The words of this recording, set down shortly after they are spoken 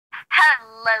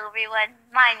Hello everyone,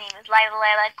 my name is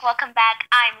Lilac. Welcome back.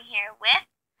 I'm here with...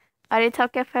 Are you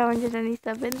talking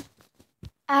 597?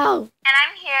 Ow! And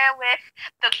I'm here with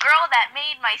the girl that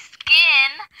made my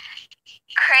skin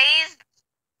crazed,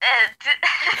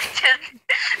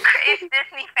 crazed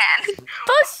Disney fan.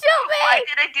 Don't shoot me! Why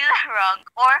did I do that wrong?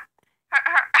 Or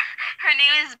her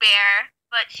name is Bear,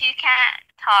 but she can't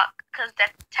talk because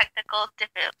of technical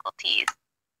difficulties,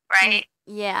 right?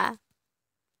 Yeah.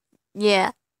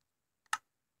 Yeah.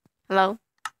 Hello?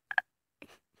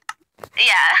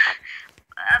 Yeah.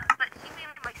 But she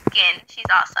made my skin. She's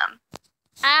awesome.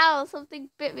 Ow! Something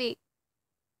bit me.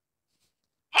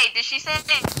 Hey, did she say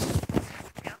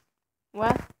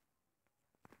What?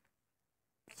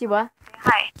 She what?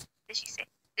 hi? Did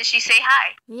she say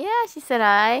hi? Yeah, she said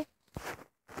hi.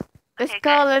 Let's Okay,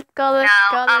 go, good. let's go, let's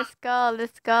Now, go, let's go,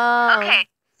 let's go. Okay,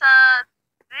 so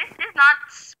this is not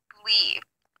sleep.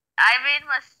 I made a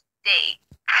mistake.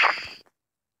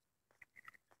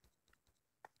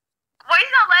 Why is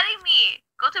it not letting me?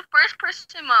 Go to first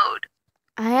person mode.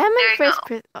 I am There in you first go.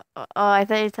 person. Oh, I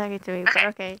thought you were talking to me, but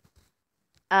okay.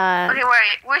 Okay,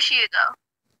 where's she though?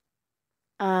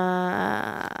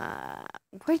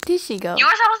 Where did she go? You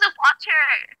were supposed to watch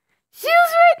her. She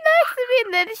was right next to me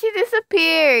and then she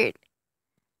disappeared.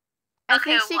 I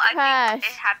Okay, think she well, crashed. I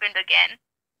think it happened again.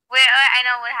 Wait, I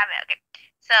know what happened. Okay,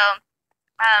 so,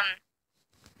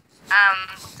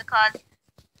 what's it called?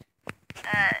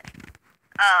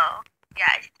 Oh, yeah,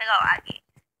 she took out Aggie.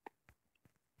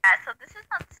 So this is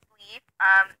not sleep.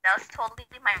 That was totally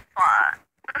my fault.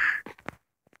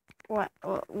 What?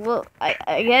 Well,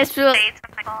 I guess we'll. It's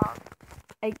my fault.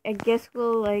 I guess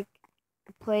we'll like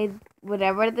play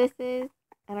whatever this is.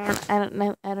 I don't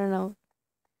know.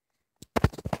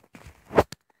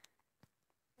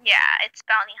 Yeah, it's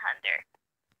Bounty Hunter.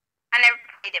 I never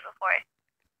played it before.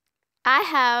 I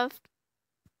have.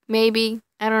 Maybe.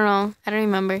 I don't know. I don't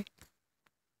remember.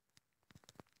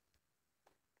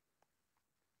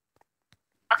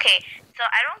 Okay, so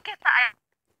I don't get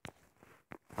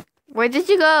the... Where did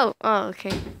you go? Oh,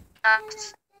 okay.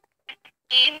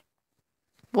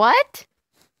 What?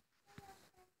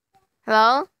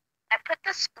 Hello? I put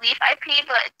the sleep IP,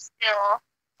 but it still,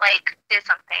 like, did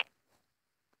something.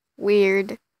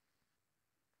 Weird.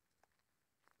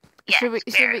 Yeah,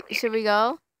 should we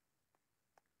go?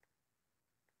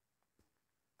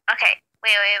 Okay,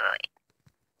 wait.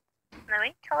 Let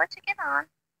me tell her to get on.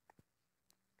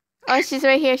 Oh, she's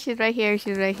right here. She's right here.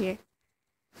 She's right here.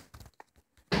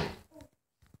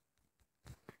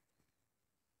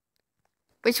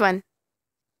 Which one?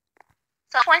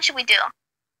 So which one should we do?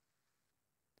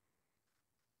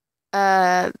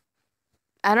 I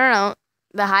don't know.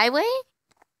 The highway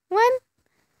one?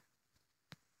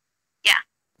 Yeah.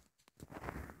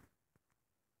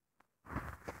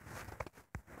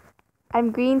 I'm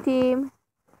green team.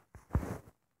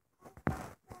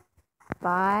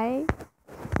 Bye.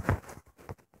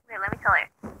 Wait, let me tell her.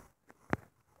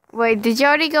 Wait, did you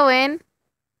already go in?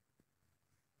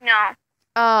 No.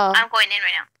 Oh. I'm going in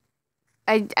right now.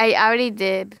 I already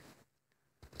did.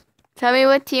 Tell me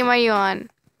what team are you on?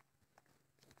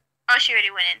 Oh, she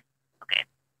already went in.